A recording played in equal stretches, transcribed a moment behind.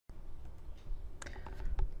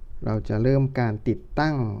เราจะเริ่มการติด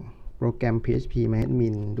ตั้งโปรแกรม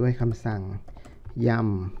phpMyAdmin ด้วยคำสั่ง yum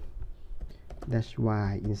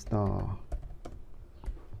 -y install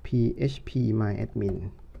phpMyAdmin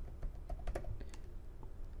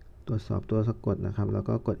ตรวจสอบตัวสะกดนะครับแล้ว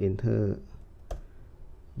ก็กด enter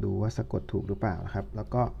ดูว่าสะกดถูกหรือเปล่าครับแล้ว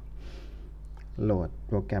ก็โหลด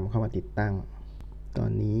โปรแกรมเข้ามาติดตั้งตอ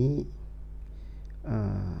นนี้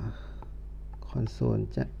คอนโซล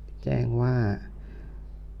จะแจ้งว่า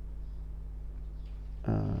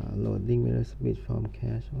loading mirror speed from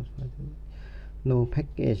cache no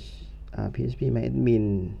package phpMyAdmin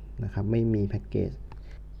นะครับไม่มีแพ็กเกจ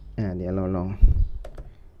เดี๋ยวเราลอง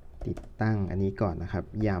ติดตั้งอันนี้ก่อนนะครับ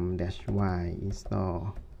yum -y install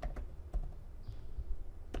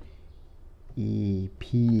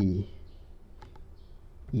epel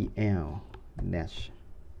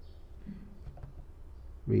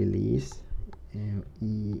release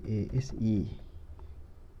lease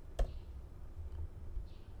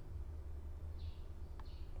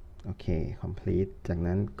โอเค complete จาก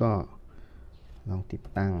นั้นก็ลองติด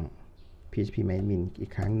ตั้ง phpMyAdmin อี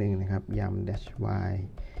กครั้งหนึ่งนะครับ yum -y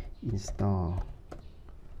install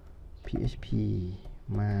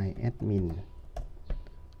phpMyAdmin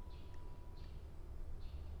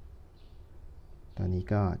ตอนนี้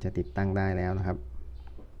ก็จะติดตั้งได้แล้วนะครับ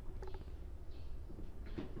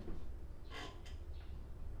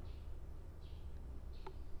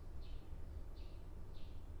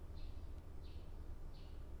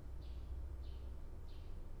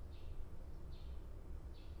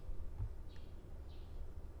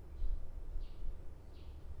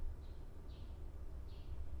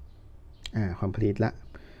complete ละ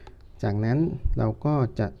จากนั้นเราก็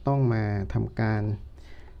จะต้องมาทำการ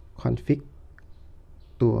config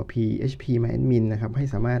ตัว phpMyAdmin นะครับให้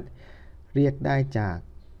สามารถเรียกได้จาก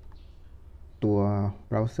ตัวเ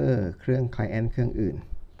บราว์เซอร์เครื่อง client เครื่องอื่น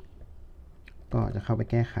ก็จะเข้าไป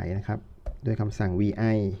แก้ไขนะครับด้วยคำสั่ง vi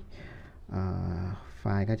ไฟ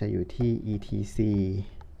ล์ก็จะอยู่ที่ etc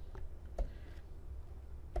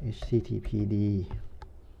httpd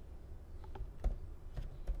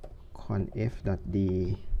conf.d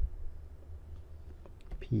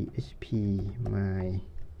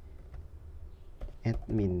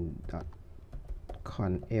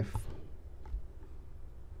phpMyAdmin.conf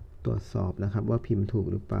ตรวจสอบนะครับว่าพิมพ์ถูก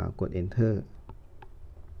หรือเปล่ากด enter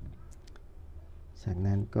จาก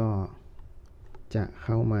นั้นก็จะเ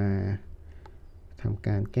ข้ามาทำก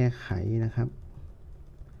ารแก้ไขนะครับ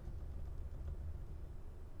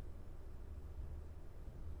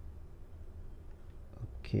โอ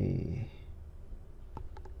เค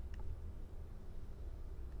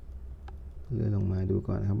เลื่อนลงมาดู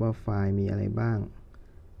ก่อนครับว่าไฟล์มีอะไรบ้าง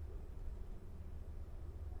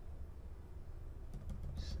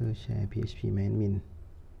share phpMyAdmin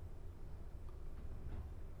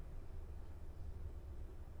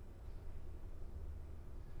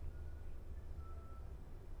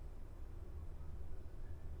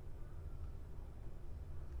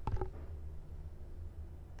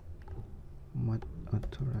mod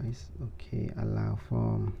authorize โอเค allow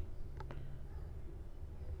form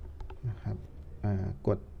นะครับก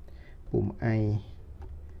ดปุ่ม I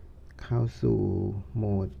เข้าสู่โหม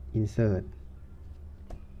ด insert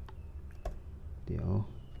เดี๋ยว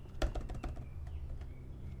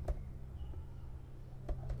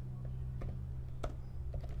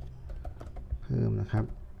เพิ่มนะครับ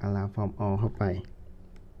allow form all เข้าไป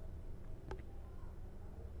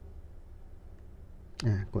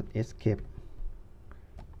กด escape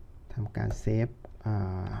ทำการเซฟ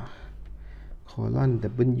colon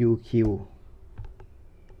wq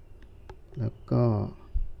แล้วก็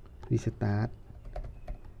restart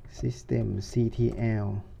system ctl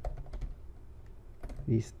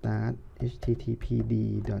restart httpd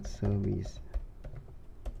service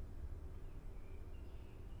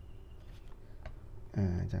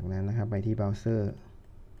จากนั้นนะครับไปที่เบราว์เซอร์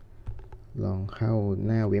ลองเข้าห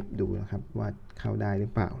น้าเว็บดูนะครับว่าเข้าได้หรื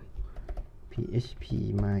อเปล่า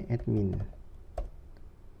phpMyAdmin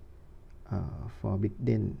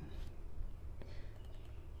forbidden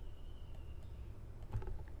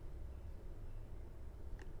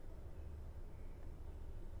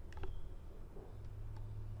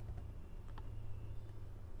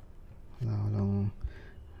เราลอง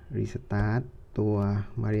restart ตัว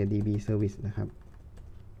MariaDB service นะครับ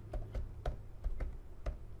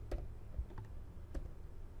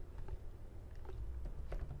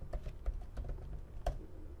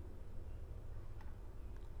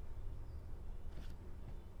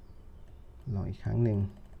ลองอีกครั้งหนึ่ง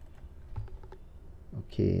โอ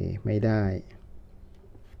เคไม่ได้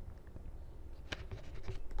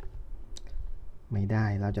ไม่ได้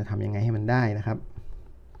เราจะทำยังไงให้มันได้นะครับ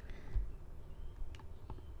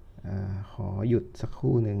ขอหยุดสักค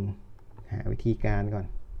รู่หนึ่งหาวิธีการก่อน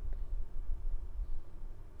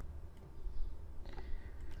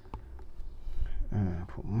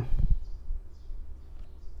ผม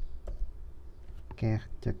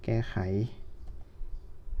จะแก้ไข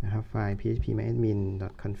นะครับไฟล์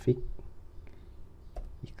phpMyAdmin.config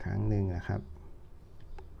อีกครั้งหนึ่งนะครับ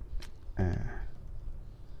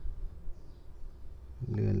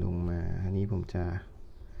เลื่อนลงมาอันนี้ผมจะ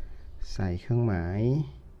ใส่เครื่องหมาย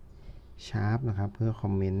ชาร์ปนะครับเพื่อคอ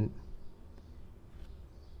มเมนต์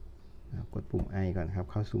กดปุ่ม I ก่อนครับ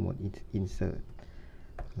เข้าสู่โหมด insert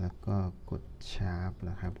แล้วก็กดชาร์ป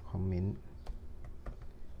นะครับคอมเมนต์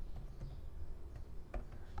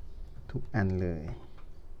ทุกอันเลย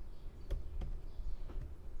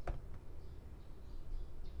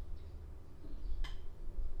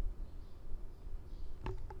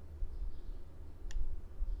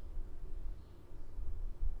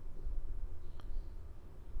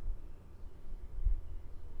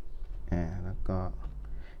แล้วก็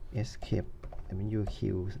escape wq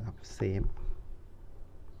save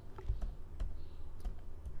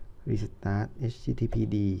restart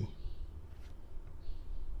httpd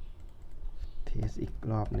test อีก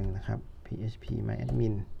รอบหนึ่งนะครับ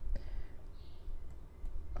phpMyAdmin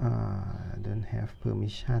don't have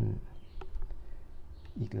permission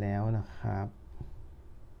อีกแล้วนะครับ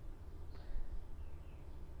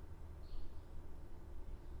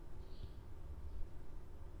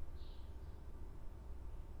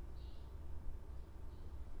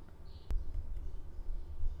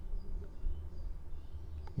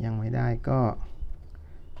ยังไม่ได้ก็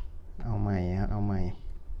เอาใหม่ครับเอาใหม่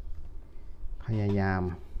พยายาม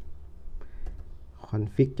คอน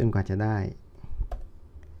ฟิกจนกว่าจะได้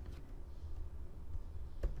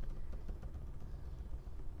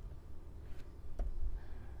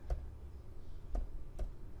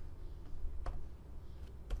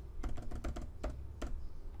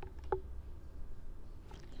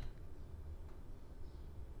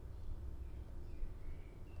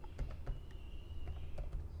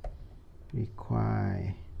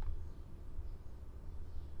require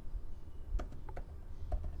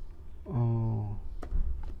all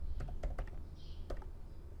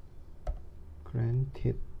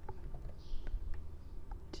granted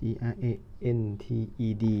granted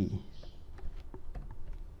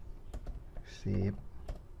save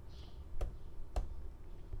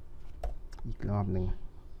อีกรอบหนึ่ง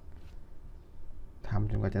ทำ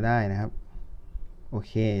จนกว่าจะได้นะครับโอเ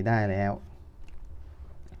คได้แล้ว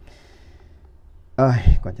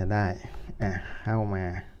ก่อนจะได้เข้ามา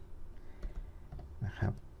นะครั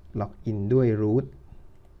บล็อกอินด้วย root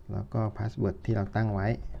แล้วก็พาสเวิร์ดที่เราตั้งไว้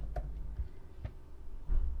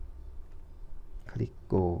คลิก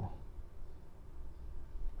go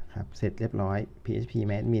นะครับเสร็จเรียบร้อย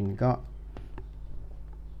phpMyAdmin ก็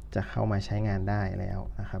จะเข้ามาใช้งานได้แล้ว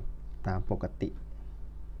นะครับตามปกติ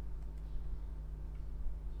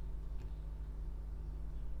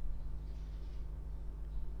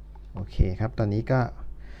โอเคครับตอนนี้ก็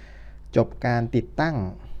จบการติดตั้ง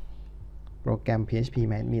โปรแกรม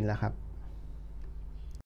phpMyAdmin แล้วครับ